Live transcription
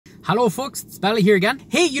Hello folks, it's Belly here again.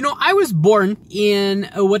 Hey, you know, I was born in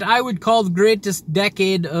what I would call the greatest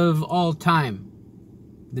decade of all time.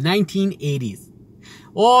 The 1980s.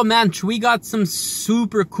 Oh man, we got some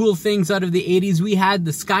super cool things out of the 80s. We had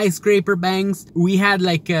the skyscraper bangs. We had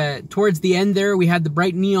like, towards the end there, we had the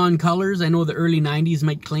bright neon colors. I know the early 90s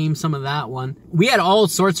might claim some of that one. We had all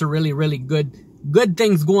sorts of really good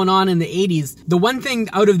things going on in the 80s. The one thing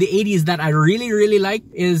out of the 80s that I really like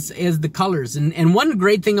is the colors. And one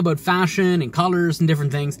great thing about fashion and colors and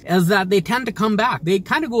different things is that they tend to come back. They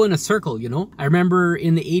kind of go in a circle, you know? I remember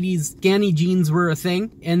in the 80s, skinny jeans were a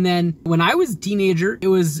thing. And then when I was a teenager, it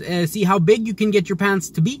was see how big you can get your pants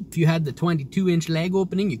to be. If you had the 22-inch leg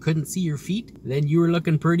opening, you couldn't see your feet, then you were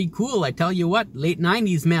looking pretty cool. I tell you what, late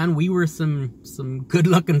 90s, man, we were some good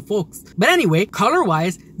looking folks. But anyway,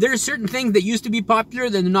 color-wise, there are certain things that used to be popular,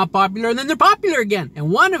 then they're not popular, and then they're popular again. And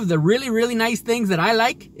one of the really nice things that I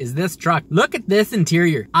like is this truck. Look at this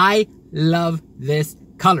interior. I love this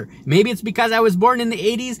color. Maybe it's because I was born in the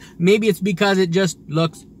 80s. Maybe it's because it just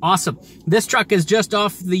looks awesome. This truck is just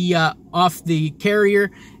off the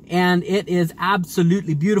carrier, and it is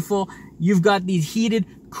absolutely beautiful. You've got these heated,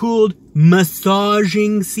 cooled,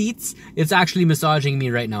 massaging seats. It's actually massaging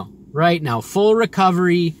me right now. Right now, full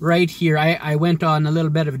recovery right here. I went on a little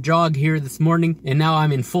bit of a jog here this morning, and now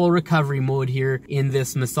I'm in full recovery mode here in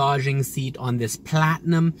this massaging seat on this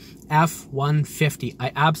Platinum F150.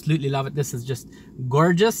 I absolutely love it. This is just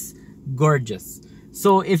gorgeous.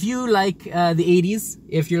 So if you like the 80s,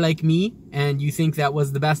 if you're like me and you think that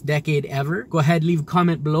was the best decade ever, go ahead, leave a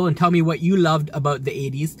comment below and tell me what you loved about the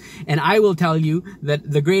 80s. And I will tell you that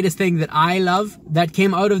the greatest thing that I love that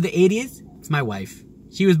came out of the 80s, it's my wife.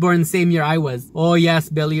 She was born the same year I was. Oh yes,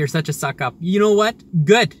 Billy, you're such a suck up. You know what?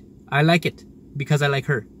 Good. I like it because I like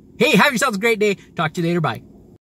her. Hey, have yourselves a great day. Talk to you later. Bye.